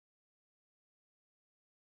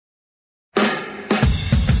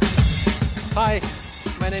Hi,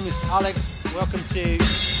 my name is Alex. Welcome to... We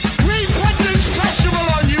put this festival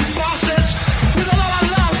on, you bastards, with a lot of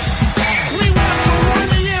love. We work for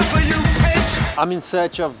 1 year for you pigs. I'm in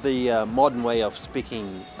search of the modern way of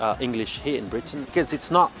speaking English here in Britain, because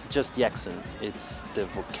it's not just the accent, it's the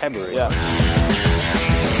vocabulary. Yeah.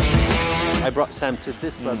 I brought Sam to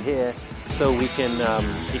this pub here so he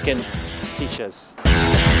can teach us.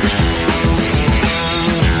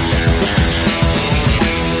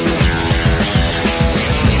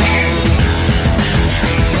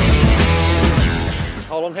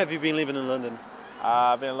 How long have you been living in London?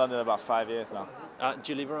 I've been in London about 5 years now.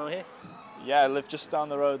 Do you live around here? Yeah, I live just down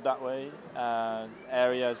the road that way.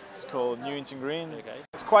 Area is called Newington Green. Okay.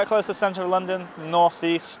 It's quite close to central London,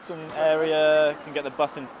 northeastern area. You can get the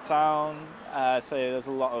bus into town. So there's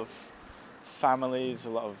a lot of families,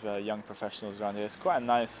 a lot of young professionals around here. It's quite a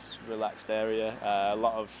nice, relaxed area. A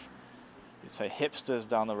lot of, you'd say, hipsters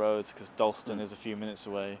down the road because Dalston is a few minutes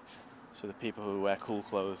away. So the people who wear cool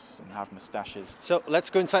clothes and have moustaches. So let's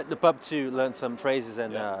go inside the pub to learn some phrases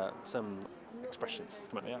and some expressions.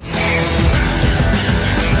 Come on. Yeah.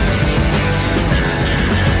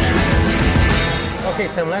 Okay,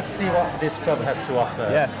 Sam, let's see what this pub has to offer.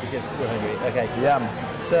 Yes. Because we're hungry. Okay. Yum.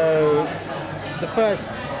 So the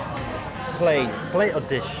first plate or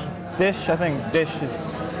dish? Dish, I think dish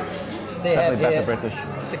is They definitely have better here, British.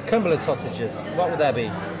 it's the Cumberland sausages. What would that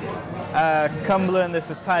be? Cumberland is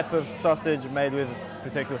a type of sausage made with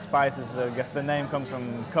particular spices. I guess the name comes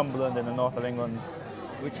from Cumberland in the north of England,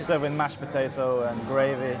 which is served with mashed potato and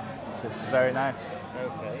gravy, which is very nice.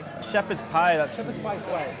 Okay. Shepherd's pie, Shepherd's pie is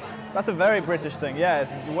way. that's a very British thing. Yeah,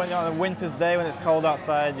 it's when you're on a winter's day when it's cold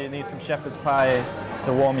outside, you need some shepherd's pie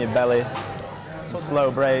to warm your belly.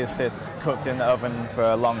 Slow braised, it's cooked in the oven for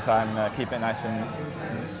a long time, keep it nice and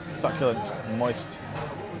succulent, moist.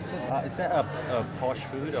 Is that a posh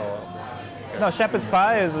food or? No, shepherd's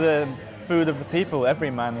pie is the food of the people,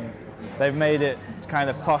 every man. They've made it kind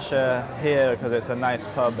of posher here because it's a nice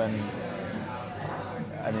pub and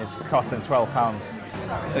it's costing £12.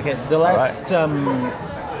 Okay, the last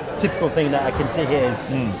typical thing that I can see here is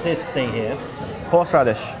this thing here.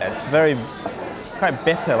 Horseradish. It's very quite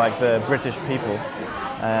bitter, like the British people.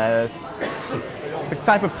 It's a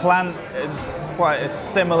type of plant. It's quite a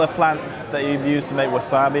similar plant that you use to make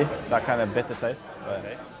wasabi. That kind of bitter taste.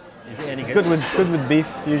 Okay. Is it any It's good? good with beef.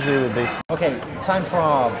 Usually with beef. Okay, time for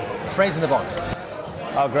our phrase in the box.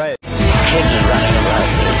 Oh, great.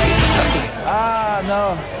 Ah,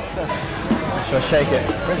 no. Shall I shake it?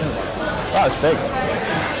 That was big.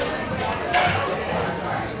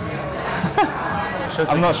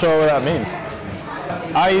 I'm not sure what that means.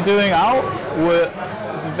 Are you doing out?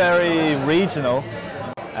 It's very regional.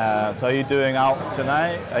 So are you doing out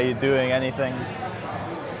tonight? Are you doing anything?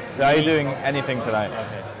 Are you doing anything tonight?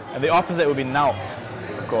 Okay. And the opposite would be nout,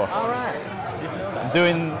 of course. All right.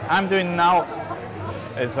 I'm doing nout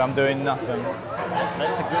is I'm doing nothing.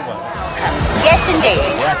 That's a good one. Yes, indeed.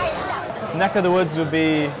 Yes. Neck of the woods would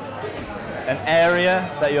be an area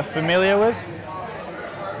that you're familiar with.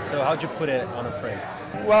 So how'd you put it on a phrase?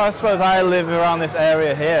 Well, I suppose I live around this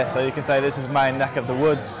area here, so you can say this is my neck of the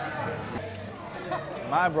woods.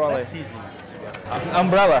 My brolly. That's easy. It's an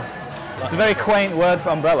umbrella. It's a very quaint word for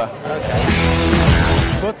umbrella.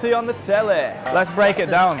 Okay. Footy on the telly. Let's break it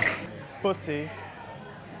down. Footy,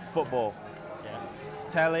 football. Yeah.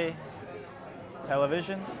 Telly,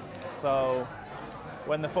 television. So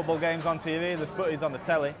when the football game's on TV, the footy's on the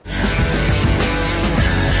telly.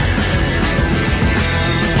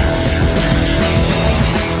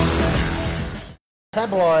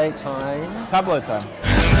 Tabloid time. Tabloid time.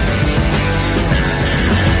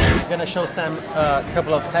 I'm going to show Sam a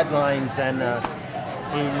couple of headlines and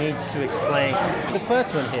he needs to explain. The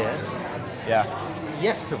first one here, Yeah.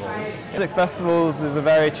 festivals. Music festivals is a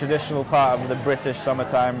very traditional part of the British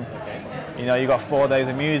summertime. You know, you got 4 days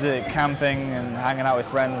of music, camping and hanging out with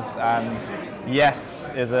friends, and yes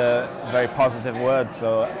is a very positive word,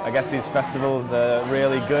 so I guess these festivals are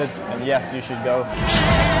really good, and yes, you should go.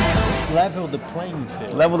 Level the playing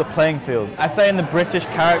field. Level the playing field. I'd say in the British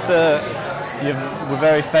character, we're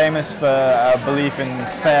very famous for our belief in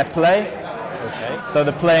fair play. Okay. So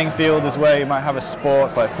the playing field is where you might have a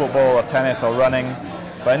sport like football or tennis or running,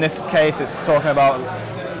 but in this case it's talking about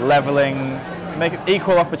leveling, make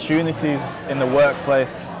equal opportunities in the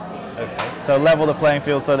workplace. Okay. So level the playing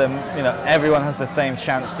field so that everyone has the same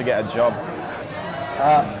chance to get a job.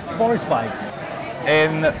 Boris bikes.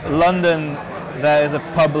 In London there is a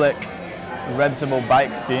public rentable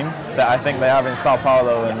bike scheme that I think they have in Sao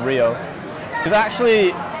Paulo and Rio. Because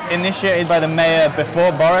actually initiated by the mayor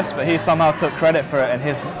before Boris, but he somehow took credit for it, and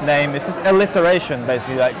his name is just alliteration,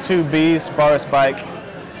 basically, like 2 B's, Boris Bike,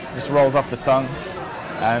 just rolls off the tongue.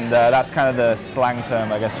 And that's kind of the slang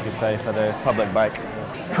term, I guess you could say, for the public bike.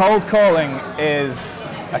 Cold calling is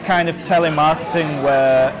a kind of telemarketing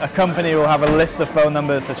where a company will have a list of phone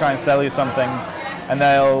numbers to try and sell you something, and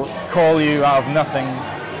they'll call you out of nothing.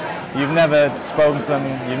 You've never spoken to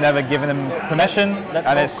them, you've never given them permission,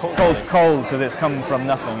 and it's called cold because it's come from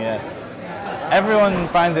nothing, yeah. Everyone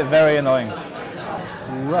finds it very annoying.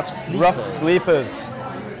 Rough sleepers.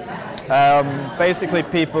 Basically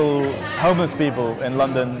people, homeless people in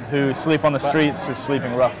London who sleep on the streets is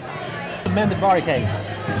sleeping rough. Man the barricades,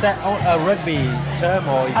 is that a rugby term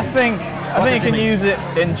or? I think you can use it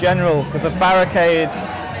in general, because a barricade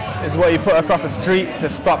is what you put across the street to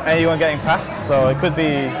stop anyone getting past, so it could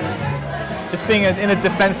be just being in a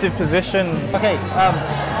defensive position. Okay,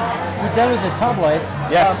 we're done with the tabloids.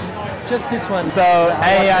 Yes. Just this one. So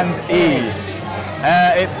A and E.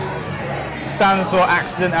 It stands for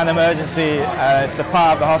accident and emergency. It's the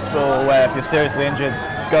part of the hospital where if you're seriously injured,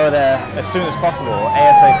 go there as soon as possible,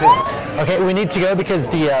 ASAP. Okay, we need to go because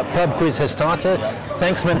the pub quiz has started.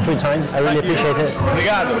 Thanks, man, for your time. I really appreciate it.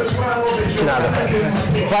 Obrigado.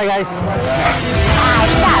 Bye, guys. I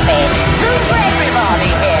love it. Room for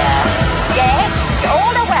everybody here. Yes,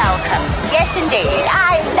 all are welcome. Yes, indeed.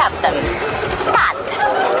 I love them.